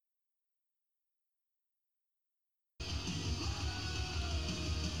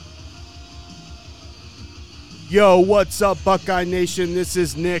Yo, what's up, Buckeye Nation? This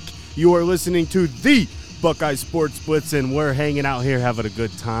is Nick. You are listening to the Buckeye Sports Blitz, and we're hanging out here having a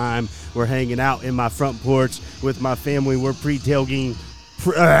good time. We're hanging out in my front porch with my family. We're pre-tailgating.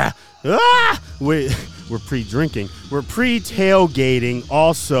 We're pre-drinking. We're pre-tailgating,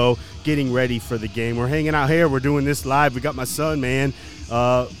 also getting ready for the game. We're hanging out here. We're doing this live. We got my son, man.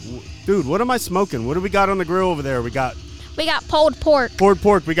 Dude, what am I smoking? What do we got on the grill over there? We got pulled pork. Pulled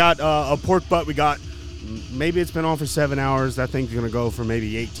pork. We got a pork butt. We got, maybe it's been on for 7 hours. That thing's going to go for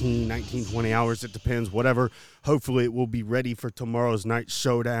maybe 18, 19, 20 hours. It depends, whatever. Hopefully it will be ready for tomorrow's night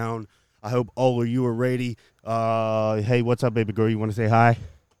showdown. I hope all of you are ready. Hey, what's up, baby girl? You want to say hi?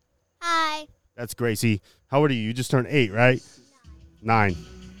 Hi. That's Gracie. How old are you? You just turned 8, right? 9.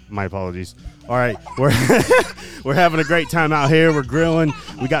 My apologies. All right, we're having a great time out here. We're grilling.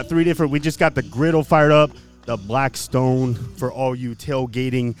 We got 3 different. We just got the griddle fired up. The Blackstone for all you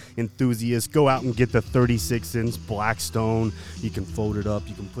tailgating enthusiasts. Go out and get the 36-inch Blackstone. You can fold it up.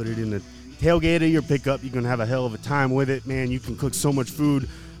 You can put it in the tailgate of your pickup. You can have a hell of a time with it, man. You can cook so much food.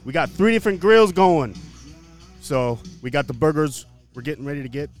 We got 3 different grills going. So we got the burgers. We're getting ready to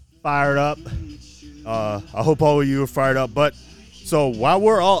get fired up. I hope all of you are fired up. But so while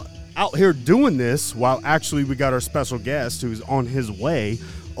we're all out here doing this, while actually we got our special guest who's on his way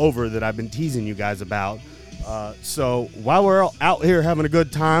over that I've been teasing you guys about. So while we're all out here having a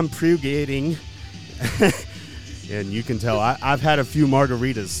good time pre-gating, and you can tell I've had a few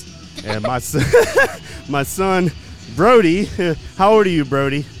margaritas, and my son Brody, how old are you,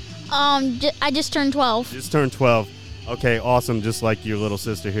 Brody? I just turned 12. Just turned 12. Okay, awesome. Just like your little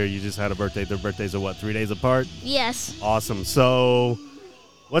sister here, you just had a birthday. Their birthdays are what, 3 days apart? Yes. Awesome. So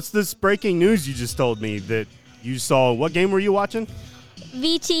what's this breaking news you just told me that you saw? What game were you watching?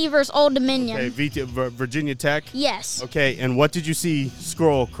 VT versus Old Dominion. Okay, Virginia Tech? Yes. Okay, and what did you see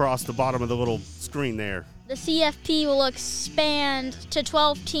scroll across the bottom of the little screen there? The CFP will expand to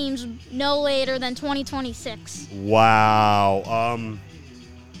 12 teams no later than 2026. Wow.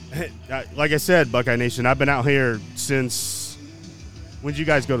 Like I said, Buckeye Nation, I've been out here since, when did you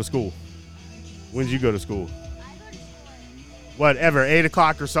guys go to school? When did you go to school? Whatever, 8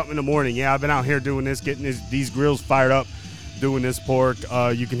 o'clock or something in the morning. Yeah, I've been out here doing this, getting these grills fired up, doing this pork.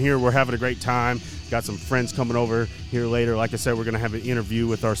 You can hear we're having a great time. Got some friends coming over here later. Like I said, we're going to have an interview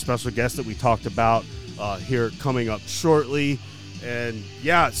with our special guest that we talked about here coming up shortly. And,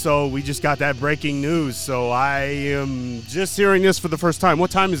 yeah, so we just got that breaking news. So I am just hearing this for the first time. What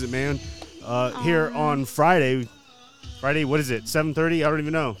time is it, man? Here on Friday. Friday, what is it, 7:30? I don't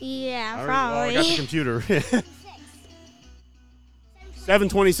even know. Yeah, probably. I got the computer.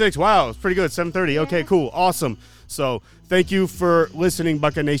 7:26. Wow, it's pretty good. 7:30. Yeah. Okay, cool. Awesome. So thank you for listening,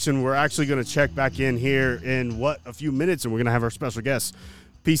 Buckeye Nation. We're actually going to check back in here in, a few minutes, and we're going to have our special guest.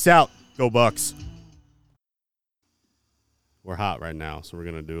 Peace out. Go Bucks. We're hot right now, so we're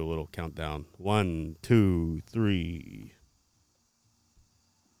going to do a little countdown. 1, 2, 3.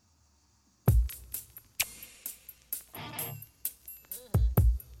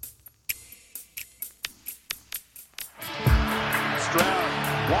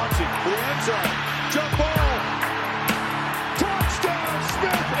 Stroud watching the end zone. Jump ball. Touchdown,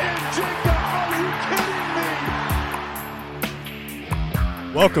 Smith and Jigba. Are you kidding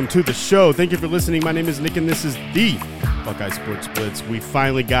me? Welcome to the show. Thank you for listening. My name is Nick, and this is the Buckeye Sports Blitz. We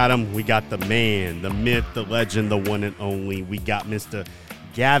finally got him. We got the man, the myth, the legend, the one and only. We got Mr.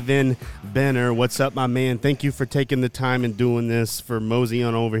 Gavin Benner. What's up, my man? Thank you for taking the time and doing this, for moseying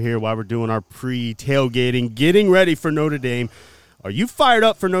on over here while we're doing our pre-tailgating, getting ready for Notre Dame. Are you fired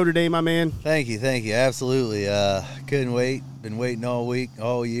up for Notre Dame, my man? Thank you. Absolutely. Couldn't wait. Been waiting all week,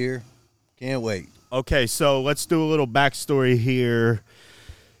 all year. Can't wait. Okay, so let's do a little backstory here.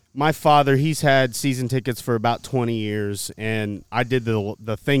 My father, he's had season tickets for about 20 years, and I did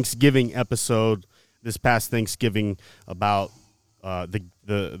the Thanksgiving episode this past Thanksgiving about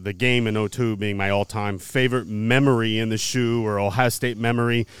the game in 02 being my all-time favorite memory in the shoe, or Ohio State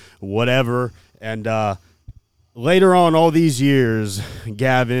memory, whatever. And later on, all these years,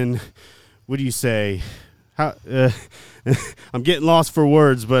 Gavin, what do you say? How I'm getting lost for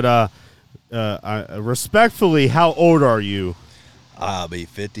words, but respectfully, how old are you? I'll be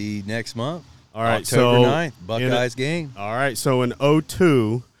 50 next month. All right, October so 9th, Buckeyes game. All right, so in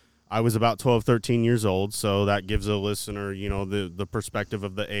 02, I was about 12, 13 years old, so that gives a listener, the perspective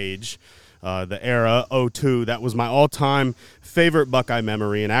of the age, the era, 02. That was my all-time favorite Buckeye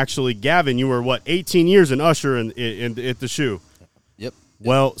memory. And actually, Gavin, you were, 18 years in Usher at the shoe? Yep.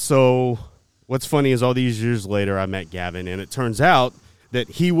 Well, so what's funny is all these years later, I met Gavin, and it turns out that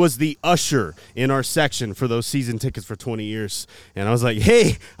he was the usher in our section for those season tickets for 20 years. And I was like,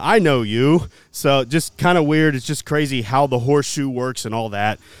 hey, I know you. So just kind of weird. It's just crazy how the horseshoe works and all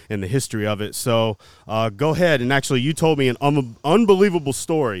that and the history of it. So go ahead. And actually, you told me an unbelievable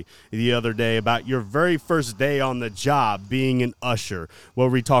story the other day about your very first day on the job being an usher. What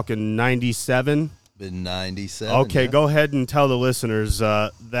were we talking, 97? Been 97. Okay, yeah. Go ahead and tell the listeners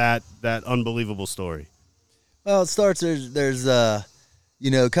that unbelievable story. Well, it starts, there's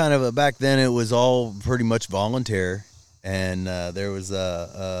kind of back then it was all pretty much voluntary. And there was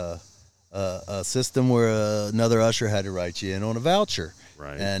a system where another usher had to write you in on a voucher.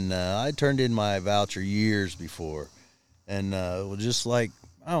 Right. And I turned in my voucher years before. And just like,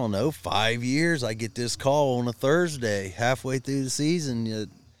 I don't know, 5 years, I get this call on a Thursday, halfway through the season.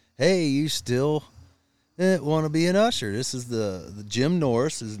 Hey, you still want to be an usher? This is the Jim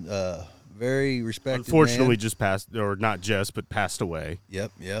Norris, is very respected Unfortunately, man. just passed, or not just, but passed away.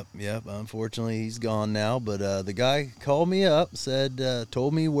 Yep. Unfortunately, he's gone now. But the guy called me up,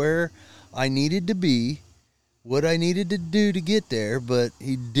 told me where I needed to be, what I needed to do to get there, but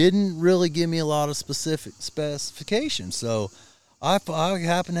he didn't really give me a lot of specific specifications. So I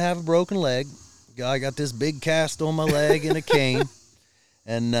happen to have a broken leg. I got this big cast on my leg and a cane,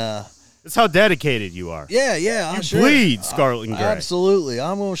 and That's how dedicated you are. yeah, You sure. bleed scarlet and gray. Absolutely,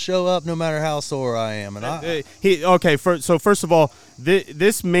 I'm gonna show up no matter how sore I am. And So first of all,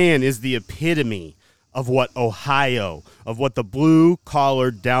 this man is the epitome of what Ohio, of what the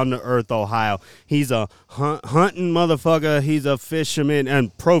blue-collar, down-to-earth Ohio. He's a hunting motherfucker. He's a fisherman,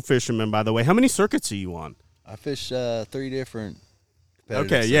 and pro fisherman, by the way. How many circuits are you on? I fish 3 different.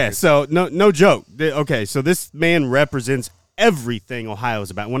 Okay, yeah. So no joke. Okay, so this man represents everything Ohio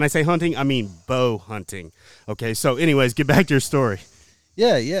is about. When I say hunting, I mean bow hunting. Okay, so anyways, get back to your story.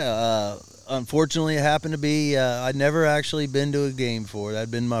 Yeah. Unfortunately, it happened to be I'd never actually been to a game before.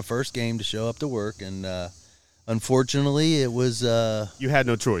 That'd been my first game to show up to work, and unfortunately, it was. You had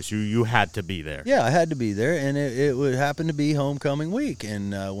no choice. You had to be there. Yeah, I had to be there, and it would happen to be homecoming week.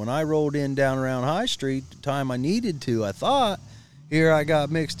 And when I rolled in down around High Street, the time I needed to, I thought, here I got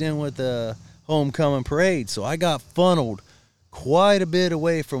mixed in with the homecoming parade, so I got funneled quite a bit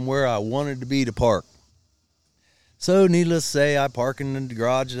away from where I wanted to be to park. So needless to say, I park in the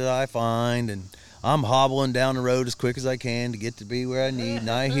garage that I find, and I'm hobbling down the road as quick as I can to get to be where I need, and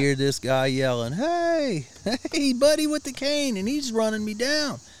I hear this guy yelling, hey, buddy with the cane, and he's running me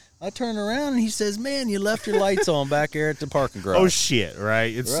down. I turn around, and he says, man, you left your lights on back there at the parking garage. Oh, shit,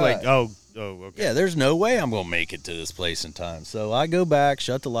 right? It's Right. like, okay. Yeah, there's no way I'm going to make it to this place in time. So I go back,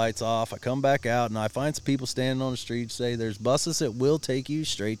 shut the lights off. I come back out, and I find some people standing on the street say there's buses that will take you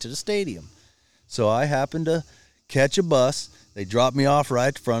straight to the stadium. So I happen to catch a bus. They drop me off right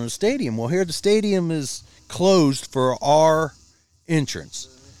at the front of the stadium. Well, here the stadium is closed for our entrance.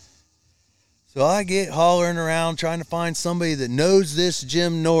 So I get hollering around trying to find somebody that knows this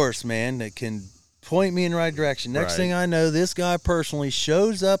Jim Norris, man, that can point me in the right direction. Next thing I know, this guy personally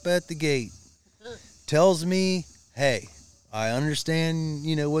shows up at the gate, tells me, hey, I understand,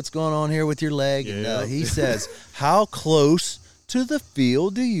 what's going on here with your leg. Yeah. And he says, how close to the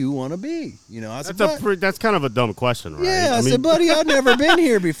field do you want to be? I said, That's kind of a dumb question, right? yeah, I said, buddy, I've never been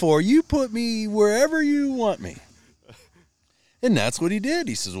here before. You put me wherever you want me. And that's what he did.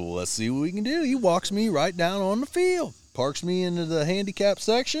 He says, well, let's see what we can do. He walks me right down on the field, parks me into the handicap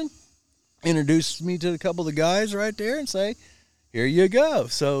section, introduces me to a couple of the guys right there and say, here you go.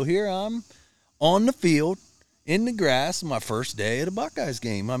 So here I'm on the field in the grass, my first day at a Buckeyes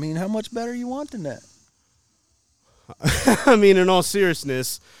game. I mean, how much better you want than that? I mean, in all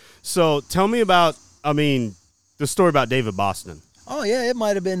seriousness, so tell me about, the story about David Boston. Oh, yeah, it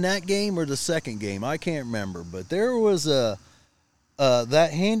might have been that game or the second game. I can't remember. But there was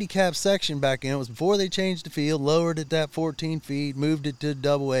that handicap section back in. It was before they changed the field, lowered it that 14 feet, moved it to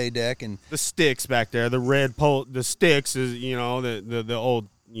double A deck. And The sticks back there, the red pole, the sticks is, the old,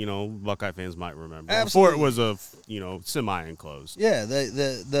 Buckeye fans might remember. Absolutely. Before it was a, semi-enclosed. yeah,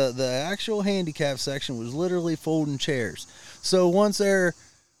 the actual handicap section was literally folding chairs. So once they're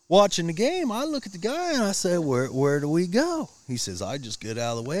watching the game, I look at the guy and I say, where do we go? He says, I just get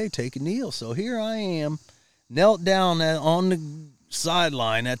out of the way, take a kneel. So here I am, knelt down on the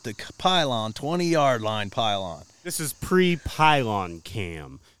sideline at the pylon, 20-yard line pylon. This is pre-pylon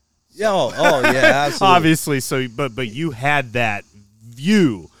cam. Oh yeah, absolutely. Obviously, so, but you had that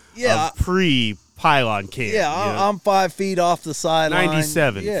view of pre-pylon cam. Yeah, I'm 5 feet off the sideline.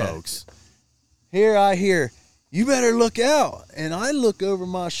 97, Yeah. folks. Here I hear, you better look out. And I look over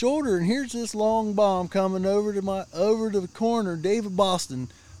my shoulder, and here's this long bomb coming over the corner. David Boston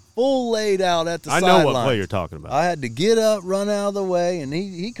full laid out at the I sideline. know what play you're talking about. I had to get up, run out of the way, and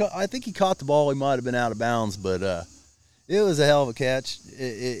I think he caught the ball. He might have been out of bounds, but it was a hell of a catch.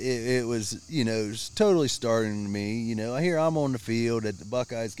 It was, it was totally starting to me. I hear I'm on the field at the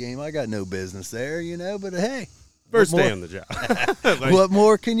Buckeyes game. I got no business there, but hey. First day on the job. What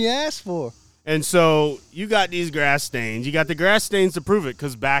more can you ask for? And so you got these grass stains. You got the grass stains to prove it,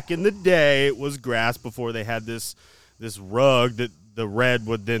 because back in the day it was grass before they had this rug that the red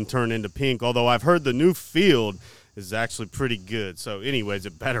would then turn into pink. Although I've heard the new field is actually pretty good. So anyways,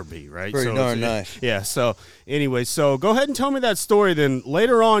 it better be, right? Pretty darn nice. Yeah, so anyway, so go ahead and tell me that story. Then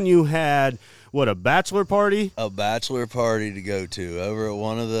later on you had, a bachelor party? A bachelor party to go to over at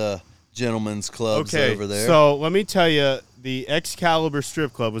one of the gentlemen's clubs over there. So let me tell you, the Excalibur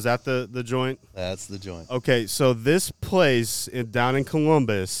Strip Club, was that the joint? That's the joint. Okay, so this place down in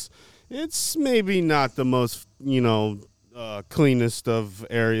Columbus, it's maybe not the most, cleanest of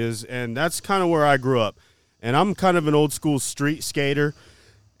areas, and that's kind of where I grew up. And I'm kind of an old school street skater,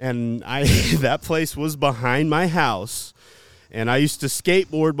 and that place was behind my house, and I used to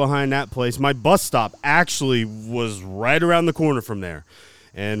skateboard behind that place. My bus stop actually was right around the corner from there.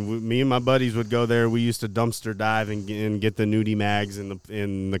 And me and my buddies would go there. We used to dumpster dive and get the nudie mags and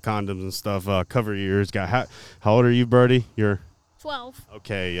the condoms and stuff. Cover your ears. How old are you, Birdie? You're 12.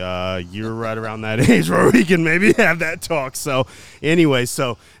 Okay, you're right around that age where we can maybe have that talk. So anyway,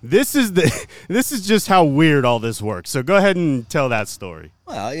 this is just how weird all this works. So go ahead and tell that story.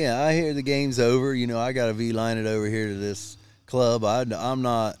 Well, yeah, I hear the game's over. I got to V-line it over here to this club. I'm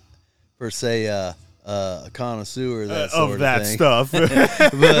not per se a connoisseur of that sort of that thing. stuff. But,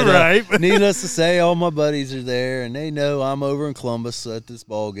 right. Needless to say, all my buddies are there, and they know I'm over in Columbus at this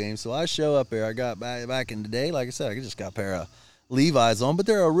ball game. So I show up there. I got back in the day, like I said, I just got a pair of Levi's on, but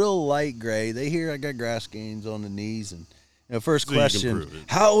they're a real light gray. They hear I got grass stains on the knees, and first question,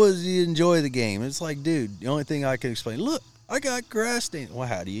 how was you enjoy the game? It's like, dude, the only thing I can explain, look, I got grass stains. Well,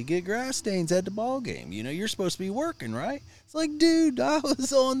 how do you get grass stains at the ball game? You're supposed to be working, right? It's like, dude, I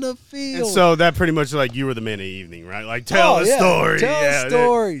was on the field. And so that pretty much like you were the man of the evening, right? Like tell a story.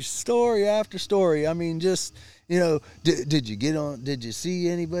 Tell story after story. I mean, just, did you get on? Did you see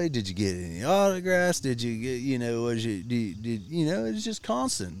anybody? Did you get any autographs? Did you get, was you, did it's just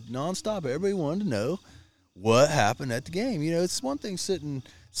constant, nonstop. Everybody wanted to know what happened at the game. It's one thing sitting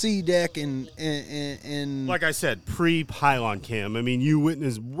C deck and like I said, pre-pylon cam. I mean, you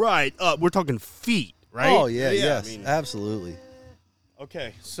witnessed right up. We're talking feet, right? Oh yeah, yes, I mean, absolutely.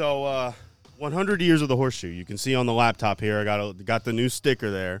 Okay, so 100 years of the horseshoe. You can see on the laptop here. I got the new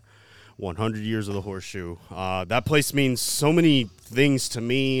sticker there. 100 years of the horseshoe. That place means so many things to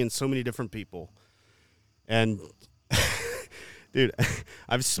me and so many different people. And dude,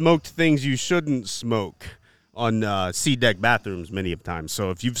 I've smoked things you shouldn't smoke on C-deck bathrooms many of times. So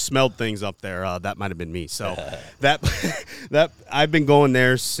if you've smelled things up there, that might have been me. So that I've been going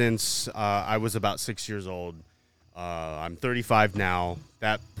there since I was about 6 years old. I'm 35 now.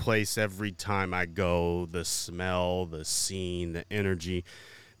 That place, every time I go, the smell, the scene, the energy,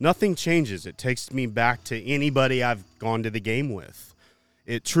 nothing changes. It takes me back to anybody I've gone to the game with.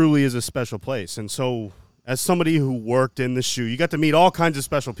 It truly is a special place. And so as somebody who worked in the shoe, you got to meet all kinds of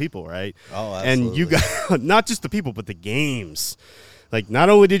special people, right? Oh, absolutely. And you got not just the people, but the games. Like, not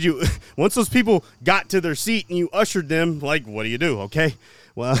only did you, once those people got to their seat and you ushered them, like, what do? Okay,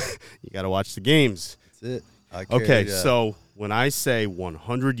 well, you got to watch the games. That's it. Okay, so when I say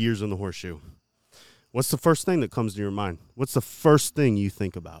 100 years on the horseshoe, what's the first thing that comes to your mind? What's the first thing you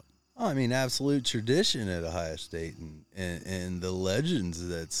think about? I mean, absolute tradition at Ohio State and the legends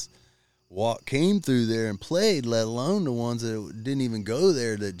that's came through there and played, let alone the ones that didn't even go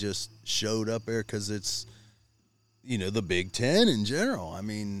there that just showed up there because it's, the Big Ten in general. I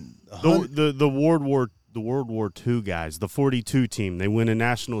mean, the World War II guys, the 42 team, they win a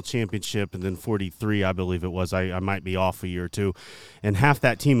national championship, and then 43, I believe it was. I might be off a year or two, and half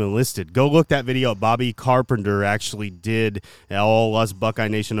that team enlisted. Go look that video up. Bobby Carpenter actually did all us Buckeye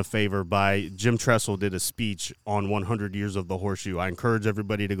Nation a favor by Jim Tressel did a speech on 100 years of the horseshoe. I encourage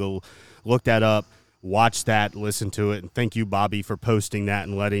everybody to go look that up, watch that, listen to it, and thank you, Bobby, for posting that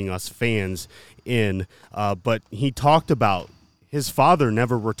and letting us fans in. But he talked about his father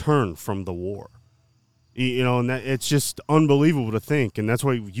never returned from the war. And it's just unbelievable to think. And that's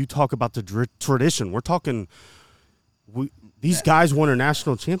why you talk about the tradition. We're talking these guys won a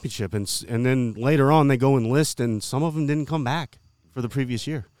national championship, and then later on they go enlist, and some of them didn't come back for the previous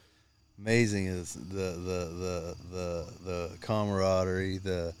year. Amazing is the camaraderie,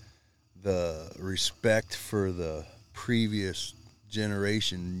 the respect for the previous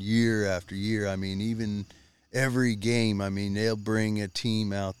generation year after year. I mean, even every game. I mean, they'll bring a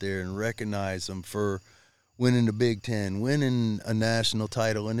team out there and recognize them for winning the Big Ten, winning a national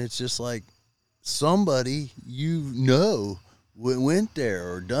title, and it's just like somebody went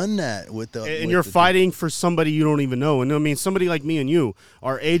there or done that with the. And you're fighting for somebody you don't even know. And I mean, somebody like me and you,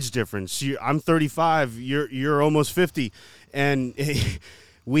 our age difference. I'm 35. You're almost 50, and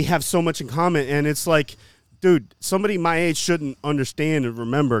we have so much in common. And it's like, dude, somebody my age shouldn't understand and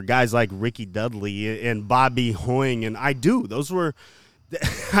remember guys like Ricky Dudley and Bobby Hoying, and I do. Those were.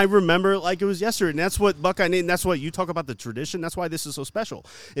 I remember it like it was yesterday, and that's what Buckeye Nation, that's what you talk about, the tradition. That's why this is so special.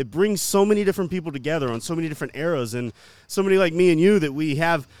 It brings so many different people together on so many different eras, and somebody like me and you that we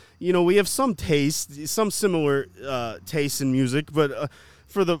have, we have some taste, some similar tastes in music, but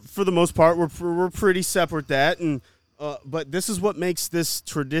for the most part, we're pretty separate but this is what makes this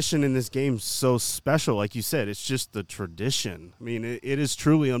tradition in this game so special. Like you said, it's just the tradition. I mean, it is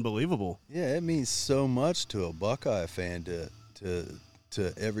truly unbelievable. Yeah, it means so much to a Buckeye fan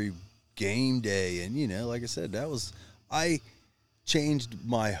to every game day. And, like I said, I changed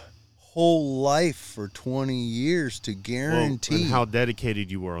my whole life for 20 years to guarantee. Well, and how dedicated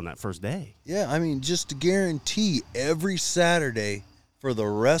you were on that first day. Yeah, I mean, just to guarantee every Saturday for the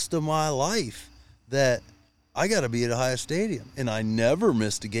rest of my life that I got to be at Ohio Stadium. And I never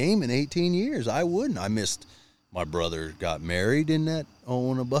missed a game in 18 years. I wouldn't. My brother got married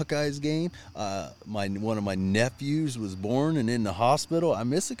on a Buckeyes game. One of my nephews was born and in the hospital. I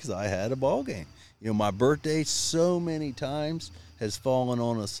miss it because I had a ball game. My birthday so many times has fallen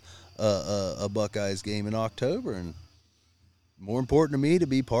on us a Buckeyes game in October, and more important to me to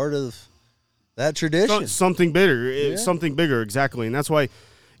be part of that tradition. Something bigger, something bigger, exactly, and that's why.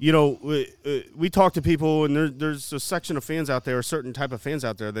 We talk to people, and there's a section of fans out there, a certain type of fans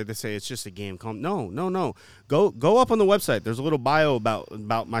out there that they say it's just a game. No. Go up on the website. There's a little bio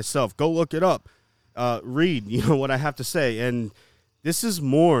about myself. Go look it up. Read, what I have to say. And this is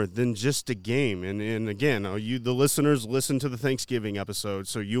more than just a game. And again, you, the listeners, listen to the Thanksgiving episode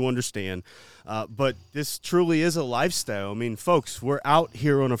so you understand. But this truly is a lifestyle. I mean, folks, we're out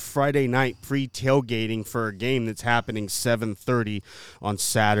here on a Friday night pre-tailgating for a game that's happening 7:30 on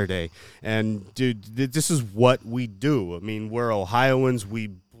Saturday. And, dude, this is what we do. I mean, we're Ohioans. We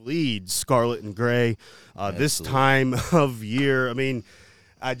bleed scarlet and gray this time of year. I mean,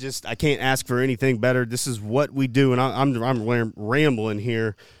 I can't ask for anything better. This is what we do, and I'm rambling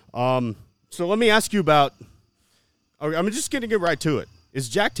here. So let me ask you about. I'm just going to get right to it. Is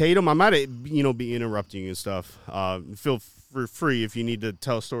Jack Tatum? I might be interrupting you and stuff. Feel free if you need to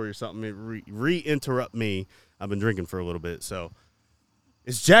tell a story or something. Re-interrupt me. I've been drinking for a little bit. So,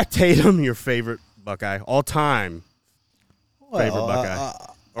 is Jack Tatum your favorite Buckeye all time? Favorite Buckeye?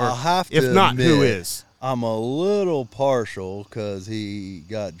 I'll have to if not, admit, who is? I'm a little partial because he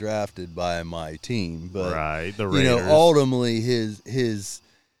got drafted by my team, but right, the Raiders. Ultimately his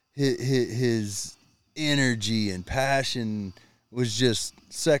energy and passion was just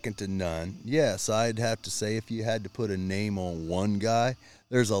second to none. Yes, I'd have to say if you had to put a name on one guy,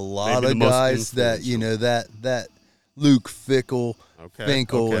 there's a lot of guys that that Luke Finkel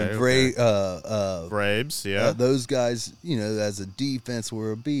and Braves, yeah, those guys, as a defense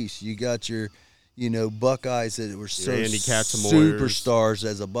were a beast. You got your Buckeyes that were so superstars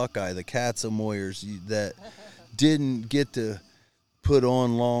as a Buckeye, the Katzenmoyers that didn't get to put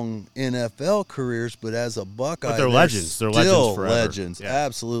on long NFL careers, but as a Buckeye, but they're legends. They're legends forever. Legends, yeah.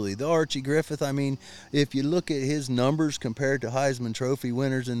 Absolutely. The Archie Griffith, I mean, if you look at his numbers compared to Heisman Trophy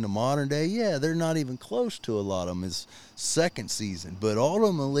winners in the modern day, they're not even close to a lot of them his second season. But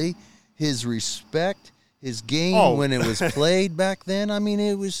ultimately, his respect, his game when it was played back then, I mean,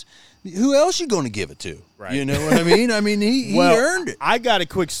 it was – who else you going to give it to? Right. You know what I mean? I mean, he earned it. I got a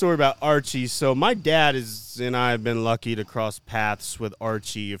quick story about Archie. So my dad and I have been lucky to cross paths with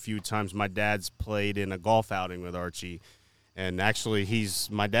Archie a few times. My dad's played in a golf outing with Archie. And actually,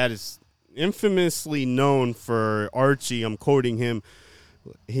 my dad is infamously known for Archie. I'm quoting him.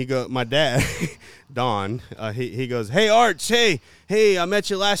 My dad, Don, he goes, "Hey, Arch, hey, I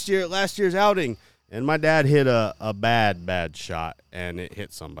met you last year at last year's outing." And my dad hit a bad shot, and it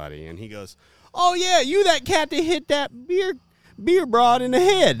hit somebody. And he goes, "Oh, yeah, you that cat that hit that beer broad in the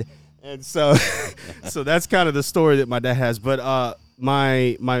head." And so so that's kind of the story that my dad has. But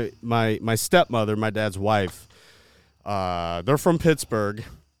my stepmother, my dad's wife, they're from Pittsburgh.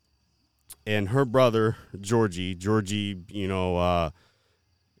 And her brother, Georgie,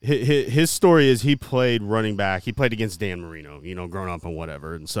 his story is he played running back. He played against Dan Marino, growing up and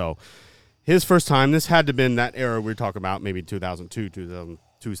whatever. And so his first time, this had to have been that era we were talking about, maybe 2002,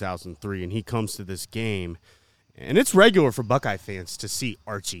 2003, and he comes to this game. And it's regular for Buckeye fans to see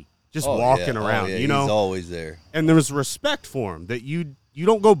Archie just walking around. yeah, you know, he's always there. And there was respect for him that you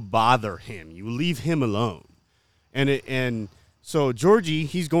don't go bother him. You leave him alone. And so Georgie,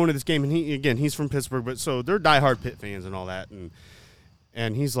 he's going to this game, and he's from Pittsburgh, but so they're diehard Pitt fans and all that,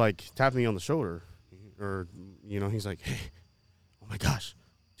 and he's like tapping me on the shoulder, or he's like, hey, oh my gosh,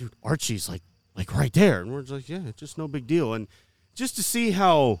 dude, Archie's like right there, and we're just like, yeah, it's just no big deal, and just to see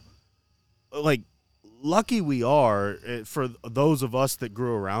how like lucky we are for those of us that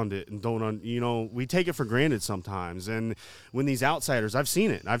grew around it and don't, we take it for granted sometimes. And when these outsiders, I've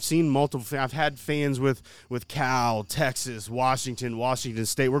seen it. I've seen multiple. I've had fans with Cal, Texas, Washington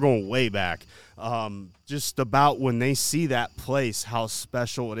State. We're going way back. Just about when they see that place, how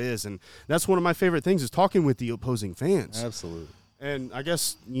special it is, and that's one of my favorite things is talking with the opposing fans. Absolutely. And I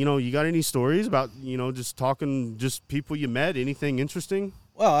guess you got any stories about just talking, just people you met, anything interesting?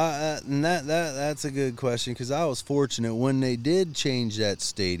 Well, and that's a good question because I was fortunate when they did change that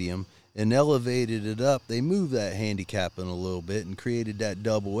stadium and elevated it up. They moved that handicapping a little bit and created that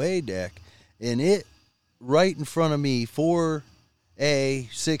double-A deck, and it right in front of me, 4A,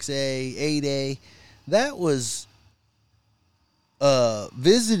 6A, 8A, that was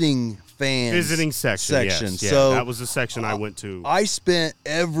visiting section. Yes. Yeah, so that was the section I went to. I spent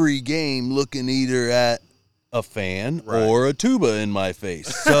every game looking either at a fan or a tuba in my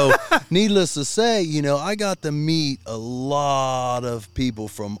face. So needless to say, I got to meet a lot of people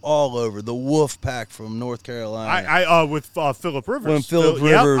from all over, the Wolf Pack from North Carolina. I with Philip Rivers. When Philip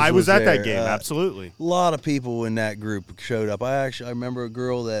Rivers I was at there, that game, absolutely. A lot of people in that group showed up. I remember a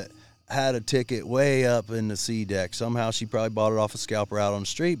girl that had a ticket way up in the C deck. Somehow she probably bought it off a scalper out on the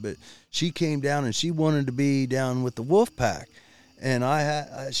street, but she came down and she wanted to be down with the Wolf Pack. And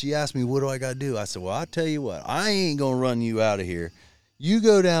she asked me, what do I got to do? I said, well, I'll tell you what, I ain't going to run you out of here. You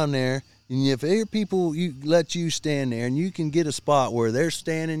go down there, and if there are people, you let you stand there, and you can get a spot where they're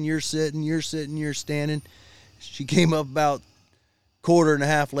standing, you're sitting, you're standing. She came up about quarter and a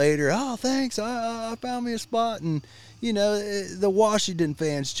half later. Oh, thanks, I found me a spot. And, the Washington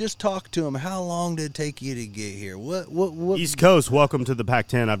fans, just talk to them. How long did it take you to get here? What? East Coast, welcome to the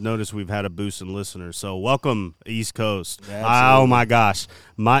Pac-10. I've noticed we've had a boost in listeners, so welcome, East Coast. Absolutely. Oh my gosh,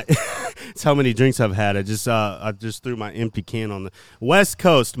 it's how many drinks I've had. I just threw my empty can on the West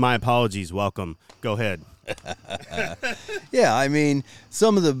Coast. My apologies. Welcome. Go ahead. Yeah, I mean,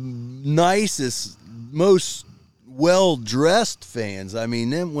 some of the nicest, most well-dressed fans. I mean,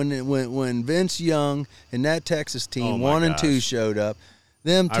 then when Vince Young and that Texas team 1 and 2 showed up,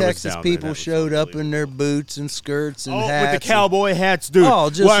 them Texas people showed up in their boots and skirts and hats. With the cowboy hats, dude.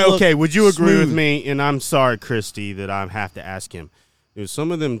 Okay, would you agree with me? And I'm sorry, Christy, that I have to ask him. Dude,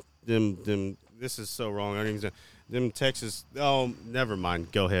 some of them, this is so wrong. I don't even. Them Texas, never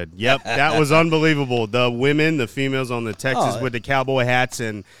mind. Go ahead. Yep, that was unbelievable. The females on the Texas with the cowboy hats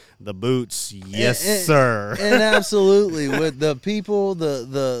and the boots. Yes, sir. And absolutely, with the people,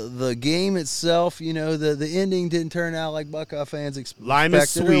 the game itself, the ending didn't turn out like Buckeye fans expected. Lima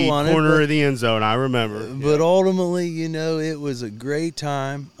Sweet, corner of the end zone, I remember. But ultimately, it was a great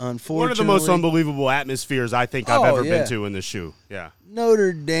time. Unfortunately, one of the most unbelievable atmospheres I think I've ever been to in the shoe. Yeah.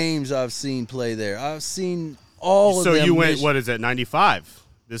 Notre Dame's I've seen play there. I've seen all of them. So you went, what is it, 95?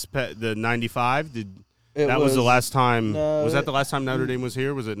 The 95? That was the last time. Was that the last time Notre Dame was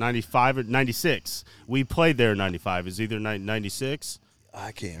here? Was it 95 or 96? We played there in 95. Is either 96?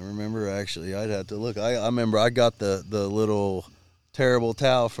 I can't remember, actually. I'd have to look. I remember I got the little terrible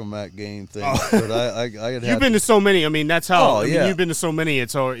towel from that game thing. But I you've been to so many. I mean, that's how. You've been to so many.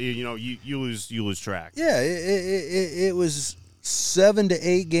 It's all you lose track. Yeah, it was 7 to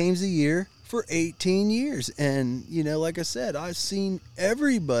 8 games a year for 18 years, and like I said, I've seen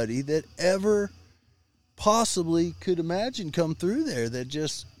everybody that ever possibly could imagine come through there. That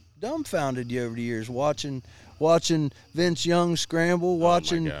just dumbfounded you over the years, watching Vince Young scramble,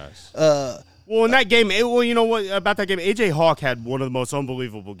 watching. Well, in that game, you know what about that game? A.J. Hawk had one of the most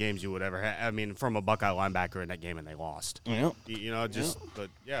unbelievable games you would ever have. I mean, from a Buckeye linebacker in that game, and they lost. Yeah. But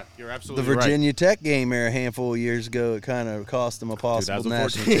yeah, you're absolutely right. The Virginia Tech game there a handful of years ago, it kind of cost them a possible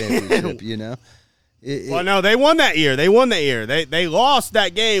national championship, Well, no, they won that year. They lost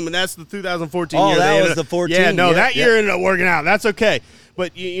that game, and that's the 2014 year. Oh, that was the 14. Yeah, no, that year ended up working out. That's okay.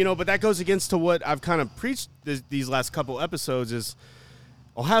 But, but that goes against to what I've kind of preached these last couple episodes is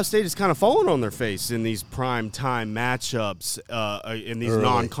Ohio State is kind of falling on their face in these prime time matchups, in these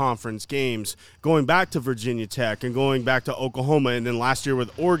non-conference games, going back to Virginia Tech and going back to Oklahoma and then last year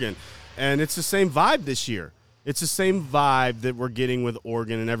with Oregon. And it's the same vibe this year. It's the same vibe that we're getting with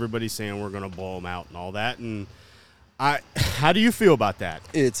Oregon, and everybody's saying we're going to blow them out and all that. And how do you feel about that?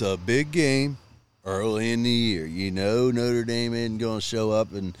 It's a big game. early in the year. Notre Dame isn't going to show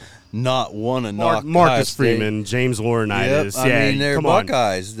up and not want to knock Marcus Freeman, James Laurinaitis. Yep. I mean, they're come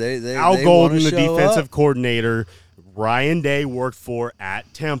Buckeyes. On. They Al they Golden, wanna the show defensive up. coordinator, Ryan Day worked for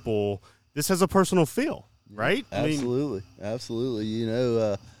at Temple. This has a personal feel, right? Absolutely.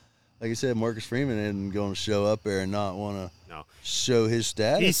 Like I said, Marcus Freeman isn't going to show up there and not want to show his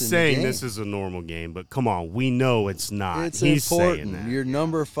status. He's saying this is a normal game, but come on, we know it's not. It's He's important. saying that. You're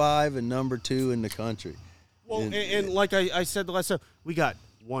number 5 and number 2 in the country. Well, and like I said the last time, we got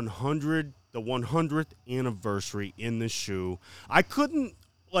the 100th anniversary in the shoe. I couldn't,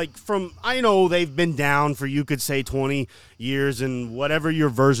 I know they've been down for, you could say, 20 years and whatever your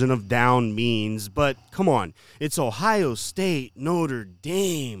version of down means, but come on, it's Ohio State, Notre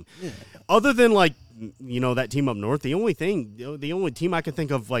Dame. Yeah. Other than, that team up north, the only team I could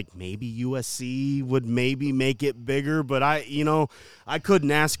think of, maybe USC would maybe make it bigger, but I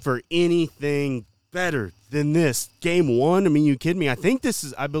couldn't ask for anything better than this. Game 1, I mean, you kidding me? I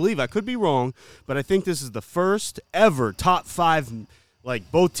believe, I could be wrong, but I think this is the first ever top 5,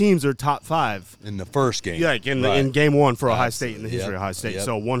 both teams are top 5. In the first game. Yeah, in game 1 for Ohio State, in the history of Ohio State. Yep.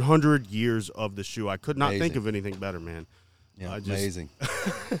 So 100 years of the shoe. I could not think of anything better, man. Yeah, amazing.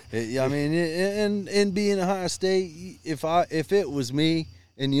 I mean, and being Ohio State, if it was me,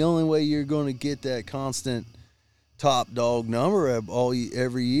 and the only way you're going to get that constant top dog number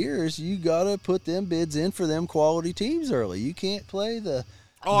every year is you got to put them bids in for them quality teams early. You can't play the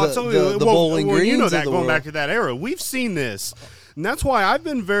Bowling Greens you know of that the going world. back to that era. We've seen this. And that's why I've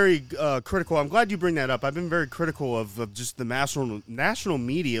been very critical. I'm glad you bring that up. I've been very critical of just the national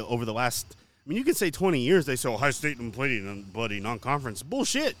media over the last, you can say 20 years. They say Ohio State and bloody non-conference.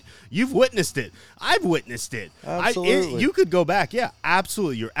 Bullshit. You've witnessed it. I've witnessed it. Absolutely. You could go back. Yeah,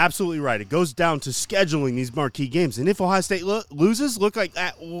 absolutely. You're absolutely right. It goes down to scheduling these marquee games. And if Ohio State loses, look like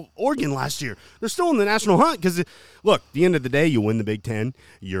at Oregon last year, they're still in the national hunt because, look, at the end of the day, you win the Big Ten,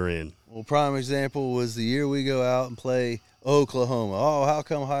 you're in. Well, prime example was the year we go out and play Oklahoma. Oh, how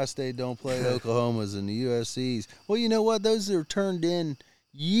come Ohio State don't play Oklahomas and the USCs? Well, you know what? Those are turned in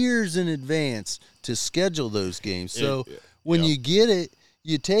years in advance to schedule those games. So when you get it,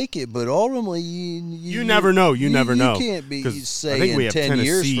 you take it. But ultimately, you never know. You never know. You can't be I saying think we have 10 Tennessee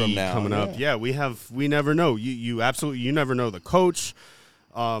years from now coming up. Yeah, we never know. You absolutely, you never know the coach.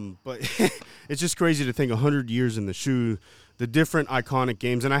 But it's just crazy to think 100 years in the shoe, the different iconic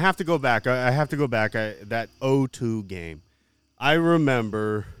games. And I have to go back. That 0-2 game. I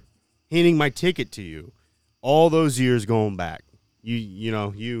remember handing my ticket to you all those years going back.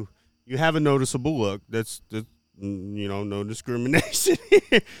 You have a noticeable look. That's no discrimination.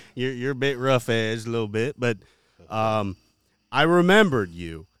 You're a bit rough edged a little bit, but I remembered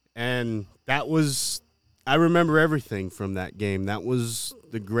you, and I remember everything from that game. That was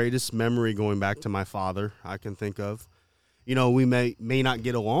the greatest memory going back to my father I can think of. We may not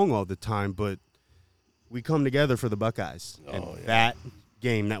get along all the time, but we come together for the Buckeyes. That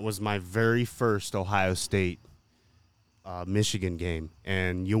game, that was my very first Ohio State Michigan game,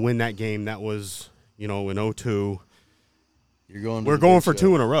 and you win that game. That was in 0-2. We're going for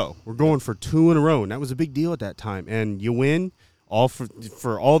 2 in a row. We're going for 2 in a row, and that was a big deal at that time. And you win all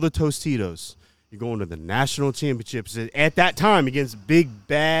for all the Tostitos. You're going to the national championships at that time against big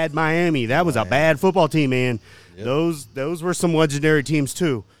bad Miami. That was a bad football team, man. Yep. Those were some legendary teams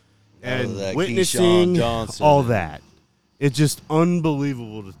too. And witnessing all that, it's just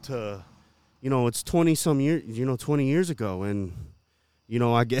unbelievable to it's 20-some years, 20 years ago. And,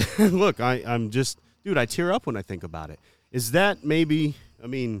 I get, look, I'm just, dude, I tear up when I think about it. Is that maybe,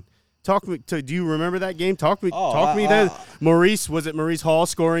 do you remember that game? Talk me that. Was it Maurice Hall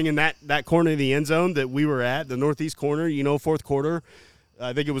scoring in that corner of the end zone that we were at, the northeast corner, fourth quarter?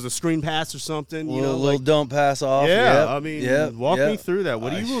 I think it was a screen pass or something. A little dump pass off. Yeah, walk me through that.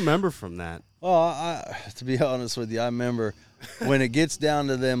 What do you remember from that? Well, to be honest with you, I remember when it gets down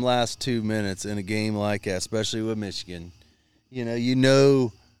to them last 2 minutes in a game like that, especially with Michigan,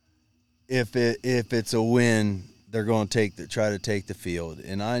 if it's a win, they're going to try to take the field.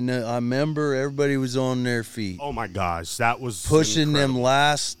 And I remember everybody was on their feet. Oh my gosh, that was pushing incredible. them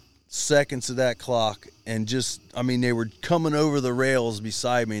last seconds of that clock, and they were coming over the rails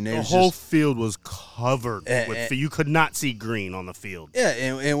beside me. And the whole field was covered with. You could not see green on the field. Yeah,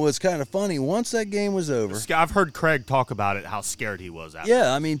 and it was kind of funny. Once that game was over, I've heard Craig talk about it, how scared he was after.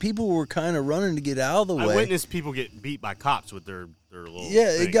 Yeah, people were kind of running to get out of the way. I witnessed people get beat by cops with their little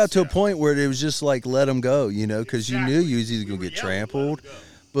things. It got to a point where it was just like, let them go, because you knew you was either going to get trampled.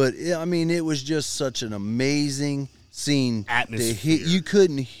 But, it was just such an amazing scene. Atmosphere. You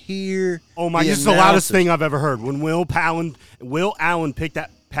couldn't hear. Oh my! This is the loudest thing I've ever heard. When Will Allen picked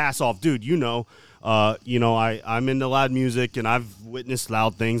that pass off, dude. I'm into loud music, and I've witnessed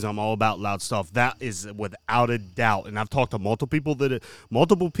loud things. I'm all about loud stuff. That is without a doubt. And I've talked to multiple people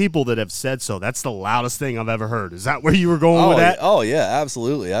that have said so. That's the loudest thing I've ever heard. Is that where you were going with that? Oh, yeah,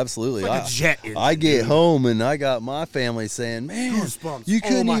 absolutely. Absolutely. Like a jet engine, I get dude. home, and I got my family saying, man, Goosebumps. you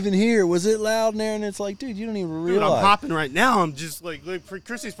couldn't Oh, my- even hear. Was it loud in there? And it's like, dude, you don't even Dude, realize. I'm hopping right now. I'm just like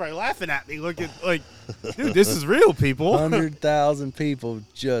Chrissy's probably laughing at me. Look at dude, this is real, people. 100,000 people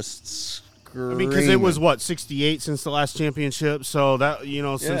just screaming. I mean, because it was 68 since the last championship. So that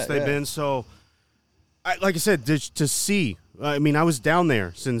since they've been so. Like I said, to see. I mean, I was down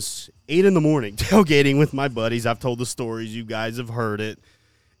there since 8 in the morning tailgating with my buddies. I've told the stories. You guys have heard it,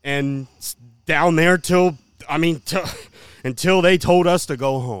 and down there until they told us to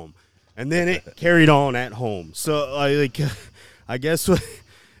go home, and then it carried on at home. So I guess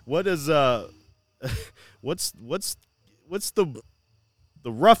what is what's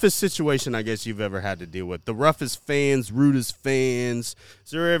the roughest situation I guess you've ever had to deal with? The roughest fans, rudest fans.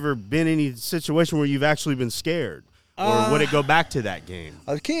 Has there ever been any situation where you've actually been scared? Or would it go back to that game?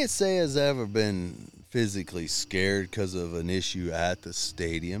 I can't say I've ever been physically scared because of an issue at the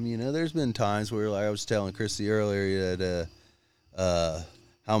stadium. There's been times where, like I was telling Christy earlier, that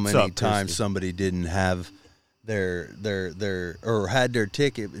how many times somebody didn't have their or had their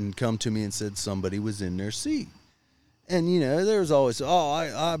ticket and come to me and said somebody was in their seat. And, there's always,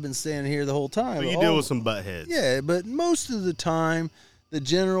 I've been standing here the whole time. So you deal with some butt heads. Yeah, but most of the time, the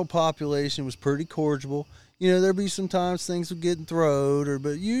general population was pretty cordial. There'd be some times things would get thrown,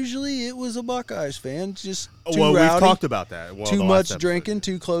 but usually it was a Buckeyes fan, just too rowdy. We've talked about that. Too much drinking,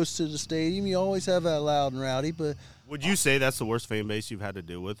 too close to the stadium. You always have that loud and rowdy. But would you say that's the worst fan base you've had to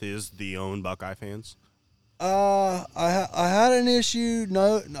deal with is the own Buckeye fans? I had an issue.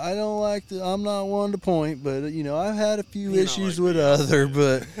 No, I don't like the. I'm not one to point, but I've had a few issues with other.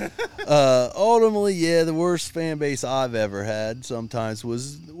 But ultimately, yeah, the worst fan base I've ever had sometimes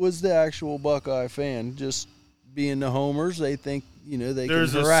was the actual Buckeye fan. Just being the homers, they think they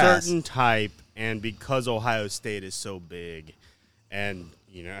There's can harass. a certain type, and because Ohio State is so big, and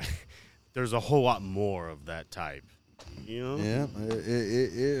there's a whole lot more of that type. Yeah,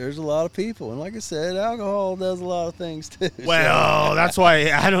 there's a lot of people, and like I said, alcohol does a lot of things too. Well, that's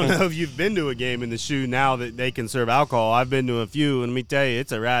why I don't know if you've been to a game in the shoe now that they can serve alcohol. I've been to a few, and let me tell you,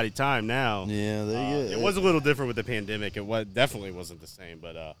 it's a rowdy time now. Yeah, it was a little different with the pandemic. It definitely wasn't the same.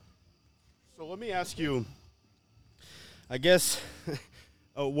 But so let me ask you, I guess,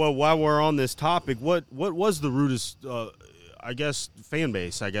 while we're on this topic, what was the rudest? I guess fan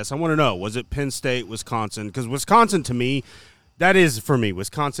base. I want to know, was it Penn State, Wisconsin? Because Wisconsin, to me, that is for me.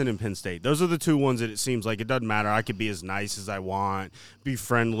 Wisconsin and Penn State. Those are the two ones that it seems like it doesn't matter. I could be as nice as I want, be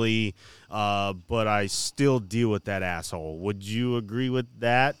friendly, but I still deal with that asshole. Would you agree with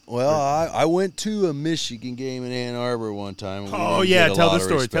that? Well, I went to a Michigan game in Ann Arbor one time. Oh yeah, tell the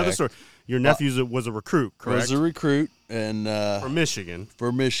story. Tell the story. Your nephew was a recruit, correct? Was a recruit, and for Michigan.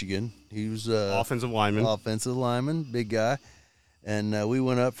 For Michigan, he was offensive lineman, big guy, and we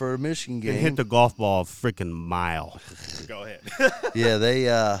went up for a Michigan game. And hit the golf ball a freaking mile. Go ahead. Yeah, they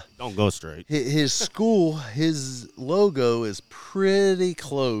don't go straight. His school, his logo is pretty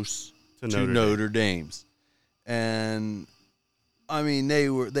close to Notre Dame's, and I mean, they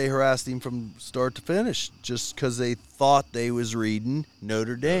harassed him from start to finish just because they thought they was reading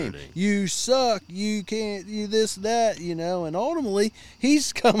Notre Dame. You suck. You can't. You this, that, and ultimately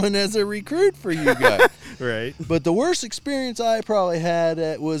he's coming as a recruit for you guys. Right. But the worst experience I probably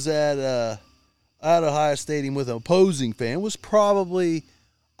had was at Ohio Stadium with an opposing fan was probably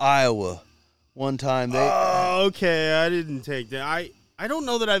Iowa. One time okay. I didn't take that. I don't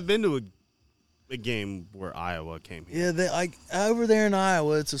know that I've been to a game where Iowa came here. Yeah, over there in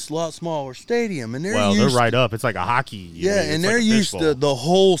Iowa, it's a lot smaller stadium, and they're right up. It's like a hockey. Yeah, and they're used to the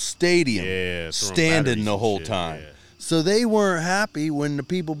whole stadium standing the whole time. Yeah. So they weren't happy when the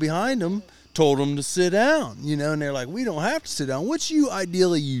people behind them told them to sit down, and they're like, we don't have to sit down, which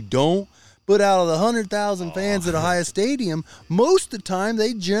ideally you don't. But out of the 100,000 fans at Ohio Stadium, most of the time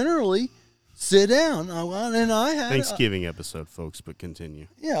they generally sit down. And I had Thanksgiving episode, folks, but continue.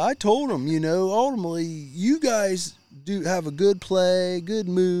 Yeah, I told them, ultimately, you guys do have a good play, good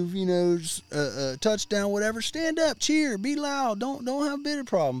move, touchdown, whatever. Stand up, cheer, be loud. Don't have a bit of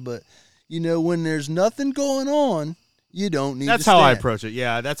problem. But, when there's nothing going on, you don't need to stand. That's how I approach it.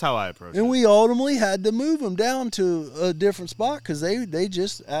 Yeah, that's how I approach it. And we ultimately had to move them down to a different spot because they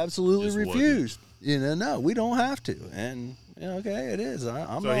just absolutely refused. No, we don't have to. And okay, it is.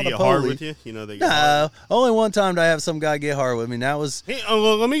 I'm not he a get hard police. with you? They get No, hard? only one time did I have some guy get hard with me. And that was.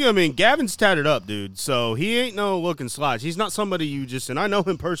 Gavin's tatted up, dude. So he ain't no looking slouch. He's not somebody you just, and I know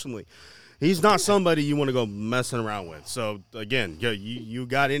him personally. He's not somebody you want to go messing around with. So, again, you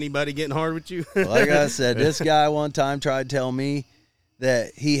got anybody getting hard with you? Like I said, this guy one time tried to tell me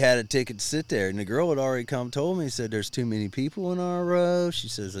that he had a ticket to sit there, and the girl had already told me, said, there's too many people in our row. She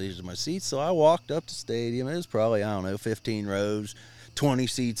says, these are my seats. So I walked up to the stadium. It was probably, 15 rows, 20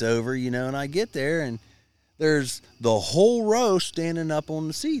 seats over, and I get there, and there's the whole row standing up on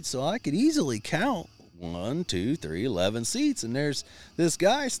the seats. So I could easily count 1, 2, 3, 11 seats. And there's this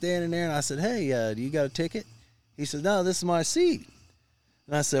guy standing there, and I said, hey, do you got a ticket? He said, no, this is my seat.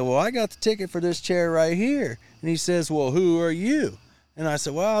 And I said, well, I got the ticket for this chair right here. And he says, well, who are you? And I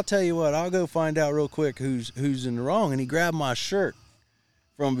said, well, I'll tell you what, I'll go find out real quick who's in the wrong. And he grabbed my shirt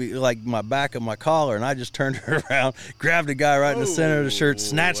from my back of my collar, and I just turned it around, grabbed the guy right in the center of the shirt,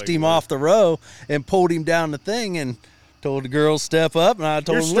 snatched him off the row, and pulled him down the thing, and told the girls step up, and I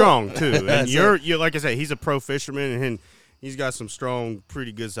told you're him, strong look. too, and you're like I said, he's a pro fisherman, and he's got some strong,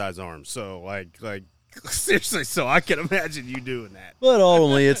 pretty good sized arms. So like seriously, so I can imagine you doing that. But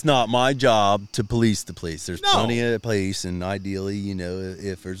ultimately, it's not my job to police the police. There's plenty of police, and ideally,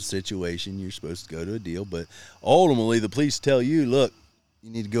 if there's a situation, you're supposed to go to a deal. But ultimately, the police tell you, look, you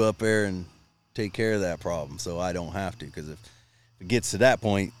need to go up there and take care of that problem. So I don't have to, because if it gets to that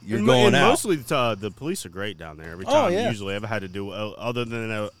point, you're going out. Mostly the police are great down there. Every time usually I've had to do, other than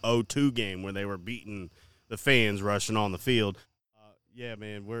an 0-2 game where they were beating the fans rushing on the field. Yeah,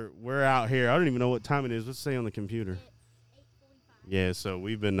 man, we're out here. I don't even know what time it is. Let's say on the computer. Yeah, so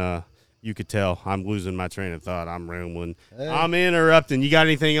we've been. You could tell I'm losing my train of thought. I'm rambling. Hey. I'm interrupting. You got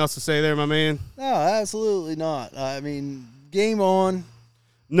anything else to say there, my man? No, absolutely not. I mean, game on.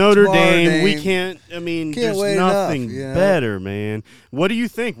 Notre Dame. We can't. I mean, can't there's nothing better, man. What do you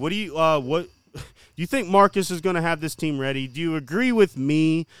think? What do you think Marcus is going to have this team ready? Do you agree with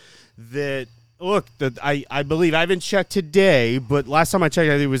me that? Look, I believe I haven't checked today, but last time I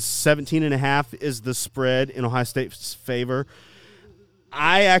checked, I think it was 17.5 is the spread in Ohio State's favor.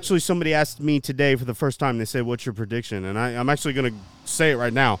 Somebody asked me today for the first time. They said, "What's your prediction?" And I'm actually going to say it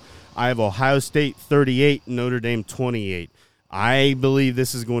right now. I have Ohio State 38, Notre Dame 28. I believe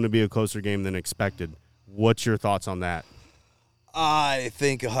this is going to be a closer game than expected. What's your thoughts on that? I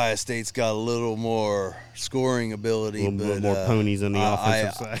think Ohio State's got a little more scoring ability. A little more ponies on the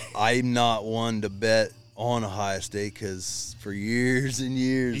offensive side. I'm not one to bet on Ohio State because for years and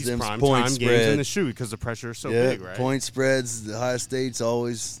years, these them prime point time spread, games in the shoe because the pressure is so big, right? Point spreads, the Ohio State's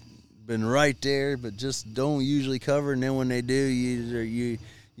always been right there, but just don't usually cover. And then when they do,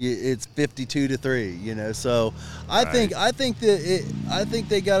 it's 52-3. So I think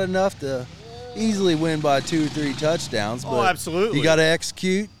they got enough to easily win by 2 or 3 touchdowns. But absolutely. You got to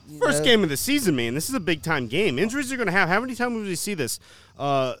execute. First game of the season, man. This is a big time game. Injuries are going to have. How many times will we see this?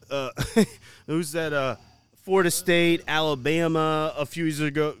 Who's that? Florida State, Alabama. A few years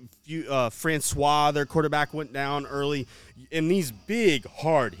ago, Francois, their quarterback, went down early in these big,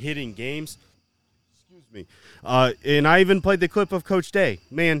 hard hitting games. Excuse me. And I even played the clip of Coach Day.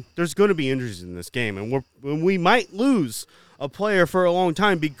 Man, there's going to be injuries in this game, and we might lose a player for a long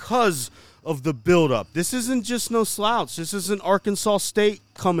time because of the buildup. This isn't just no slouch. This isn't Arkansas State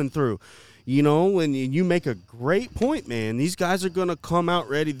coming through. And you make a great point, man. These guys are going to come out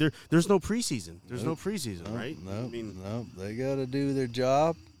ready. There's no preseason. There's no preseason, right? No. They got to do their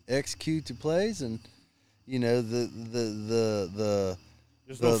job, execute the plays, and the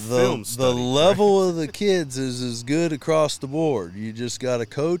film study, level of the kids is as good across the board. You just got to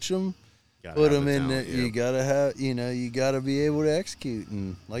coach them. Put them in there. You gotta have, you gotta be able to execute,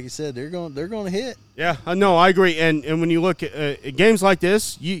 and like you said, they're going to hit. Yeah, no, I agree. And when you look at games like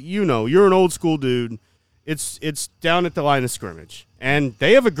this, you're an old school dude. It's down at the line of scrimmage, and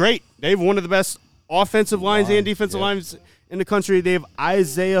they have one of the best offensive lines and defensive lines in the country. They have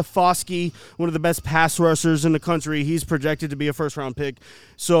Isaiah Foskey, one of the best pass rushers in the country. He's projected to be a first-round pick.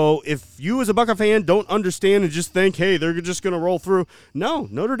 So if you as a Buckeye fan don't understand and just think, hey, they're just going to roll through, no,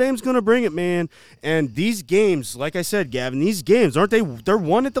 Notre Dame's going to bring it, man. And these games, like I said, Gavin, these games, they're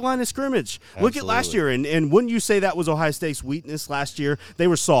won at the line of scrimmage. Absolutely. Look at last year, and wouldn't you say that was Ohio State's weakness last year? They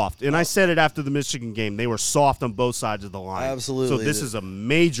were soft, and I said it after the Michigan game. They were soft on both sides of the line. Absolutely. So this is a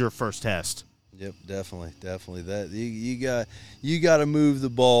major first test. Yep, definitely. That you got to move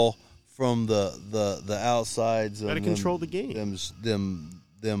the ball from the outsides. Got to control the game.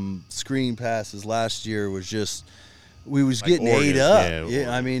 Them screen passes last year was just we was getting Oregon, ate up.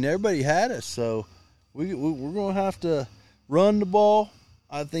 Yeah, I mean everybody had us, so we're gonna have to run the ball.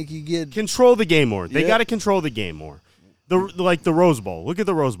 I think you get control the game more. They got to control the game more. Like the Rose Bowl. Look at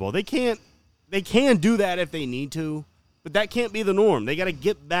the Rose Bowl. They can do that if they need to. But that can't be the norm. They got to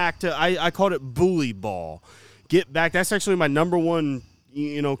get back to I called it bully ball. Get back. That's actually my number one,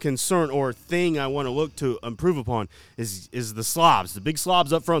 concern or thing I want to look to improve upon is the slobs, the big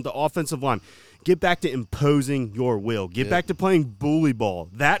slobs up front, the offensive line. Get back to imposing your will. Get back to playing bully ball.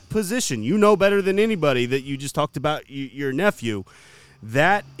 That position, better than anybody that you just talked about your nephew,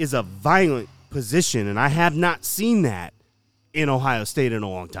 that is a violent position, and I have not seen that in Ohio State in a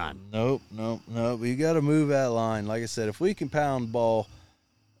long time. Nope. You got to move that line. Like I said, if we can pound the ball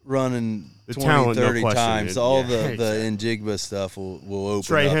running The 20, talent, 30 no times, question. all Exactly. the Njigba stuff will open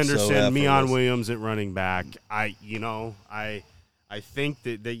Trey up. Henderson, Meon Williams at running back. I think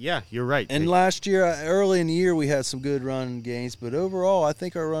that you're right. And last year, early in the year, we had some good run games, but overall, I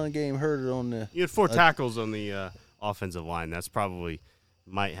think our run game hurt it on the. You had 4 tackles on the offensive line. That's probably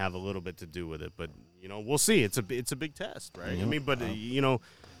might have a little bit to do with it, but we'll see. It's a big test, right? Mm-hmm. I mean,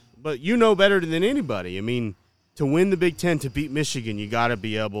 but better than anybody. I mean, to win the Big Ten, to beat Michigan, you got to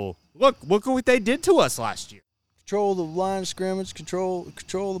be able. Look what they did to us last year. Control the line of scrimmage, control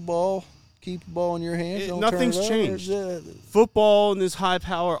the ball, keep the ball in your hands. Nothing's changed. Football and this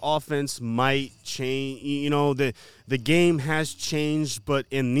high-power offense might change. The game has changed, but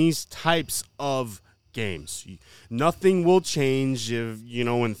in these types of games, nothing will change if,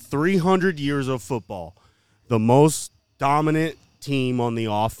 in 300 years of football, the most dominant team on the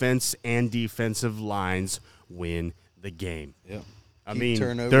offense and defensive lines win the game. Yep. I mean,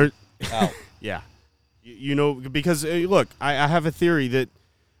 turnover out. Yeah. Because, look, I have a theory that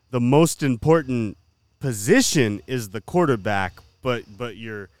the most important position is the quarterback, but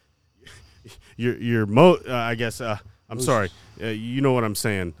I guess I'm sorry. You know what I'm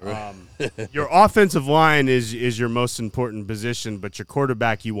saying. Your offensive line is your most important position, but your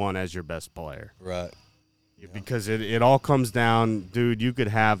quarterback you want as your best player. Right. Because it all comes down, dude, you could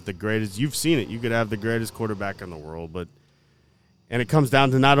have the greatest – you've seen it. You could have the greatest quarterback in the world, and it comes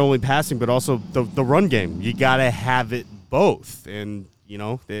down to not only passing but also the run game. You got to have it both. And,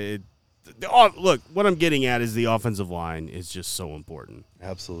 look, what I'm getting at is the offensive line is just so important.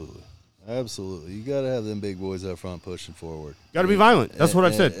 Absolutely. You got to have them big boys up front pushing forward. Got to be violent. That's what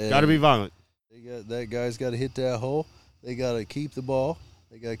I've said. Got to be violent. That guy's got to hit that hole. They got to keep the ball.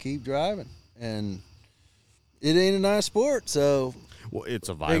 They got to keep driving. And it ain't a nice sport, so well, it's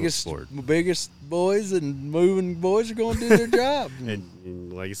a violent sport. Biggest boys and moving boys are going to do their job.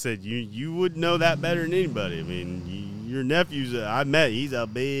 And like I said, you would know that better than anybody. I mean, your nephew's he's a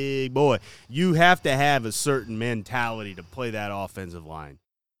big boy. You have to have a certain mentality to play that offensive line.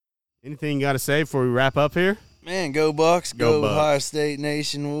 Anything you got to say before we wrap up here? Man, go Bucks. Go Bucks. Ohio State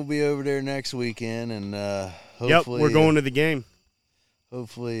Nation. We'll be over there next weekend, and hopefully, we're going to the game.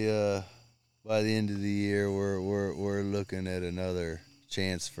 Hopefully, by the end of the year, we're looking at another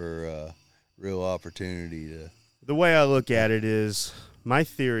chance for real opportunity to. The way I look at it is, my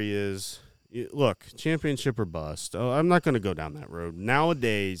theory is, look, championship or bust. Oh, I'm not going to go down that road.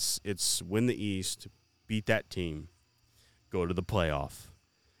 Nowadays, it's win the East, beat that team, go to the playoff.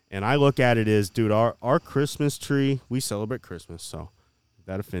 And I look at it as, dude, our Christmas tree, we celebrate Christmas, so if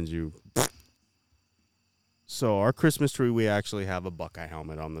that offends you. So our Christmas tree, we actually have a Buckeye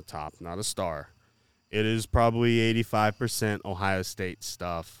helmet on the top, not a star. It is probably 85% Ohio State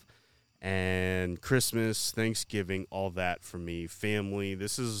stuff. And Christmas, Thanksgiving, all that for me. Family,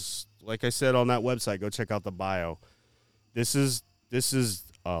 this is, like I said on that website, go check out the bio. This is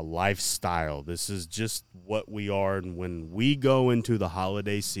a lifestyle. This is just what we are. And when we go into the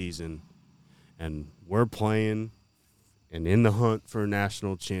holiday season and we're playing and in the hunt for a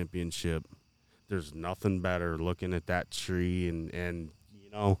national championship, there's nothing better looking at that tree. And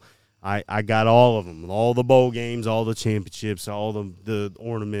I got all of them, all the bowl games, all the championships, all the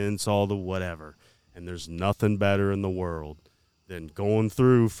ornaments, all the whatever. And there's nothing better in the world than going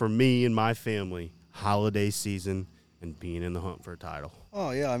through, for me and my family, holiday season and being in the hunt for a title.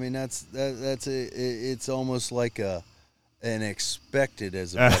 Oh yeah, I mean it's almost like an expected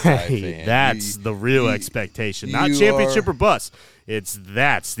as a Buckeye fan. That's the real expectation, not championship or bust.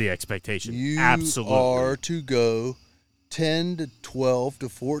 That's the expectation. You Absolutely are to go 10 to 12 to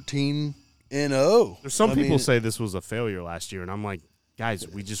 14 and 0. There's some people say this was a failure last year, and I'm like, guys,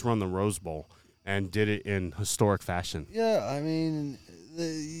 we just run the Rose Bowl and did it in historic fashion. Yeah, I mean.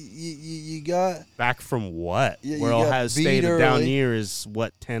 You got back from what? Yeah, where Ohio State down here is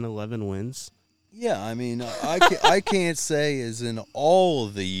what, 10, 11 wins? Yeah, I mean, I can't say as in all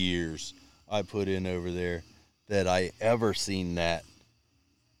of the years I put in over there that I ever seen that.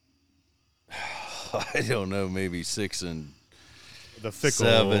 I don't know, maybe 6 and the fickle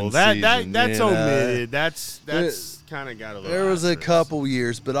 7 that's omitted. That's kind of got a little. There was a couple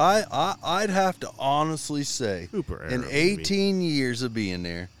years, but I'd have to honestly say, Cooper era, in 18 years of being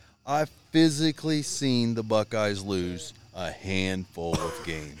there, I've physically seen the Buckeyes lose a handful of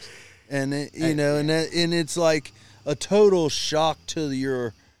games, and and it's like a total shock to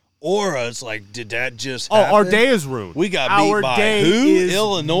your aura. It's like, did that just happen? Our day is ruined. We got beat by who?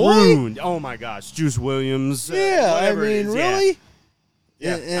 Illinois? Ruined. Oh my gosh, Juice Williams. Yeah, whatever I it mean, is. really?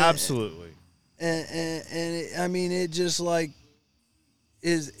 Yeah, absolutely. And it just like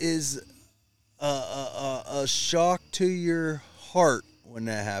is a shock to your heart when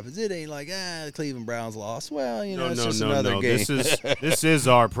that happens. It ain't like the Cleveland Browns lost. Well, it's just another game. This is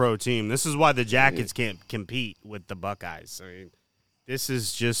our pro team. This is why the Jackets can't compete with the Buckeyes. I mean, this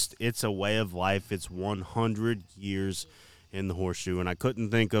is just, it's a way of life. It's 100 years in the horseshoe, and I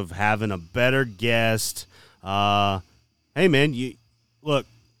couldn't think of having a better guest. Hey man, look.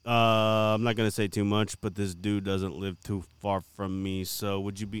 I'm not going to say too much, but this dude doesn't live too far from me. So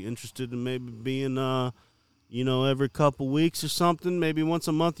would you be interested in maybe being, every couple weeks or something? Maybe once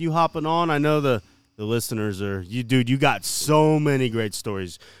a month you hopping on? I know the listeners are, you got so many great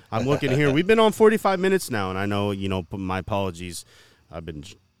stories. I'm looking here. We've been on 45 minutes now, and I know, my apologies. I've been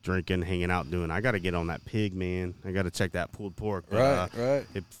drinking, hanging out, I got to get on that pig, man. I got to check that pulled pork. Right.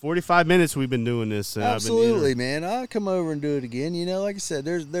 45 minutes we've been doing this. Absolutely, man. I'll come over and do it again. Like I said,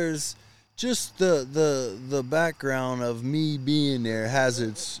 there's just the background of me being there has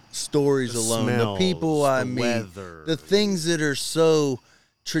its stories alone. Smells, the people I meet, weather. The things that are so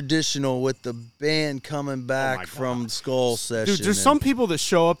traditional with the band coming back from Skull Session. Dude, there's some people that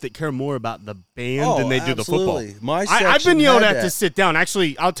show up that care more about the band than they do the football. I've been yelled at to sit down.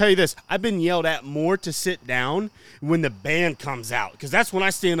 Actually, I'll tell you this. I've been yelled at more to sit down when the band comes out, because that's when I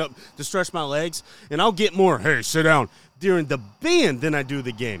stand up to stretch my legs, and I'll get more, hey, sit down, during the band than I do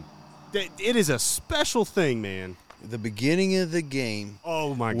the game. It is a special thing, man. The beginning of the game.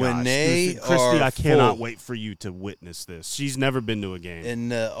 Oh my gosh! When they Christy, are I cannot full. wait for you to witness this. She's never been to a game,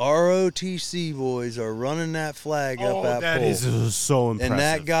 And the ROTC boys are running that flag up that that pole. is so impressive. And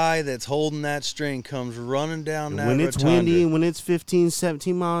that guy that's holding that string comes running down that when it's rotunda. windy and when it's 15,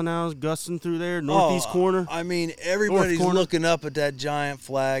 17 mile an hour gusting through there, northeast corner. I mean, everybody's corner. looking up at that giant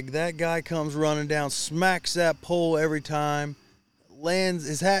flag. That guy comes running down, smacks that pole every time, lands,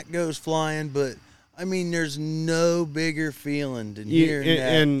 his hat goes flying, but I mean, there's no bigger feeling than hearing that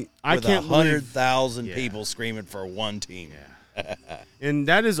and I with can't 100,000 people screaming for one team. And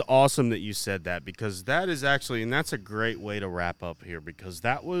that is awesome that you said that, because that is actually, and that's a great way to wrap up here, because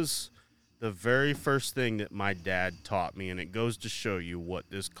that was the very first thing that my dad taught me, and it goes to show you what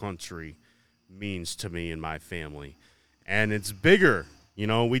this country means to me and my family. And it's bigger.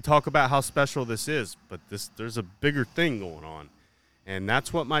 We talk about how special this is, but there's a bigger thing going on. And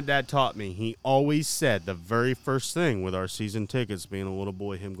that's what my dad taught me. He always said the very first thing with our season tickets, being a little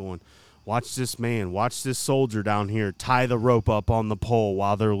boy, him going, watch this man, watch this soldier down here tie the rope up on the pole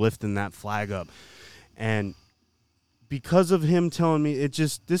while they're lifting that flag up. And because of him telling me,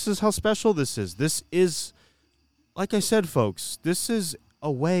 this is how special this is. This is, like I said, folks, this is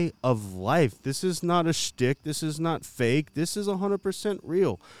a way of life. This is not a shtick. This is not fake. This is 100%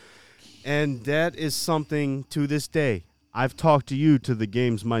 real. And that is something to this day. I've talked to you to the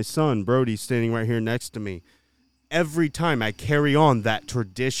games. My son, Brody, standing right here next to me. Every time I carry on that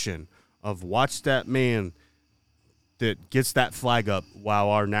tradition of watch that man that gets that flag up while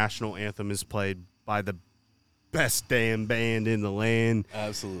our national anthem is played by the best damn band in the land.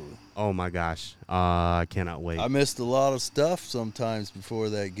 Absolutely. Oh, my gosh. I cannot wait. I missed a lot of stuff sometimes before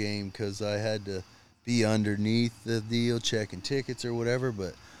that game because I had to be underneath the deal checking tickets or whatever,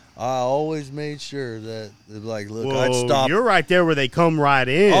 but I always made sure that, like, look, Whoa, I'd stop. You're right there where they come right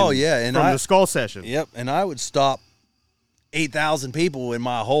in. Oh, yeah. And from the skull session. Yep. And I would stop 8,000 people in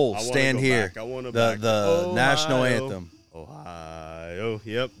my hole, stand here. The national anthem. Ohio.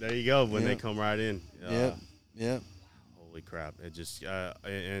 Yep. There you go. When they come right in. Yep. Holy crap. It just,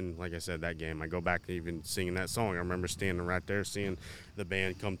 and like I said, that game, I go back to even singing that song. I remember standing right there, seeing the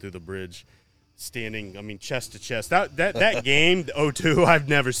band come through the bridge. Standing, I mean, chest to chest. That game, the 0-2, I've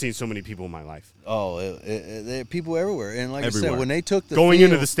never seen so many people in my life. Oh, people everywhere. And like Everywhere. I said, when they took the going field,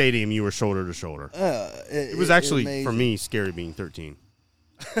 into the stadium, you were shoulder to shoulder. It was actually, amazing. for me, scary being 13.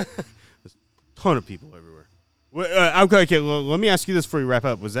 There's a ton of people everywhere. Okay, well, let me ask you this before we wrap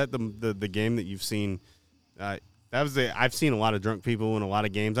up. Was that the game that you've seen? I've seen a lot of drunk people in a lot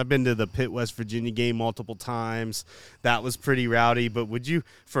of games. I've been to the Pitt, West Virginia game multiple times. That was pretty rowdy. But would you,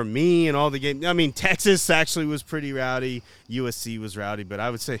 for me and all the games, I mean, Texas actually was pretty rowdy. USC was rowdy. But I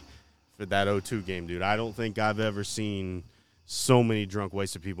would say for that 0-2 game, dude, I don't think I've ever seen so many drunk,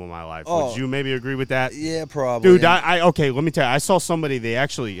 wasted people in my life. Would you maybe agree with that? Yeah, probably. Dude, okay, let me tell you. I saw somebody, they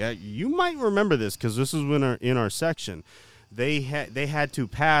actually, you might remember this because this was in our section. They had to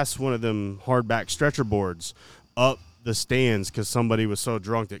pass one of them hardback stretcher boards up the stands because somebody was so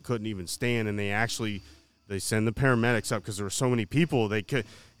drunk that couldn't even stand, and they send the paramedics up because there were so many people. They could,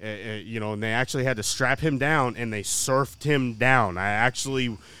 and they actually had to strap him down, and they surfed him down. I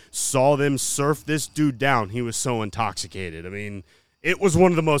actually saw them surf this dude down. He was so intoxicated. I mean, it was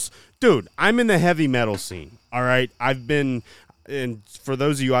one of the most – dude, I'm in the heavy metal scene, all right? I've been – and for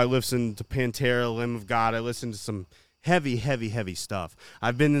those of you, I listen to Pantera, Lamb of God. I listen to some heavy, heavy, heavy stuff.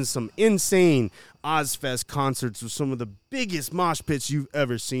 I've been in some insane Ozfest concerts with some of the biggest mosh pits you've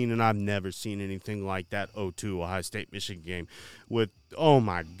ever seen, and I've never seen anything like that 0-2 Ohio State Michigan game with, oh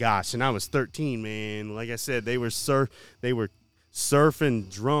my gosh, and I was 13, man. Like I said, they were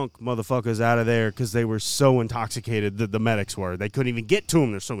surfing drunk motherfuckers out of there because they were so intoxicated. The medics were. They couldn't even get to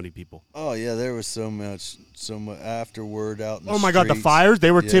them. There's so many people. Oh yeah, there was so much afterward out in the Oh my God, the fires!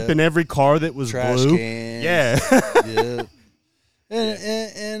 They were tipping every car that was trash blue. cans. Yeah. Yeah.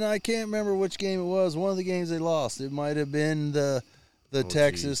 And I can't remember which game it was. One of the games they lost. It might have been the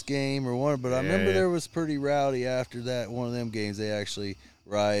Texas game or one, but I remember there was pretty rowdy after that. One of them games they actually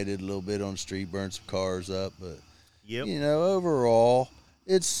rioted a little bit on the street, burned some cars up, but overall,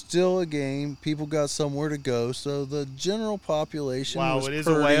 it's still a game. People got somewhere to go, so the general population was it is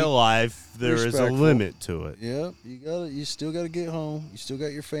a way of life. There is a limit to it. Yep, you still got to get home. You still got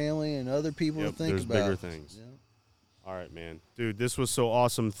your family and other people to think there's about. Bigger things. Yep. All right, man. Dude, this was so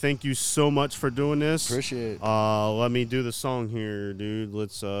awesome. Thank you so much for doing this. Appreciate it. Let me do the song here, dude.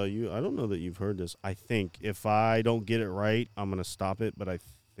 Let's I don't know that you've heard this. I think if I don't get it right, I'm going to stop it, but I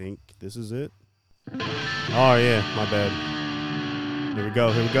think this is it. Oh, yeah, my bad. Here we go.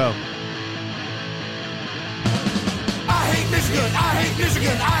 I hate Michigan, I hate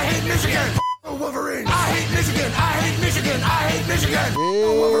Michigan, I hate Michigan. Wolverine. I hate Michigan, I hate Michigan, I hate Michigan.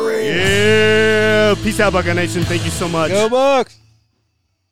 Wolverine. Yeah. Peace out, Buckeye Nation. Thank you so much. Go Bucks.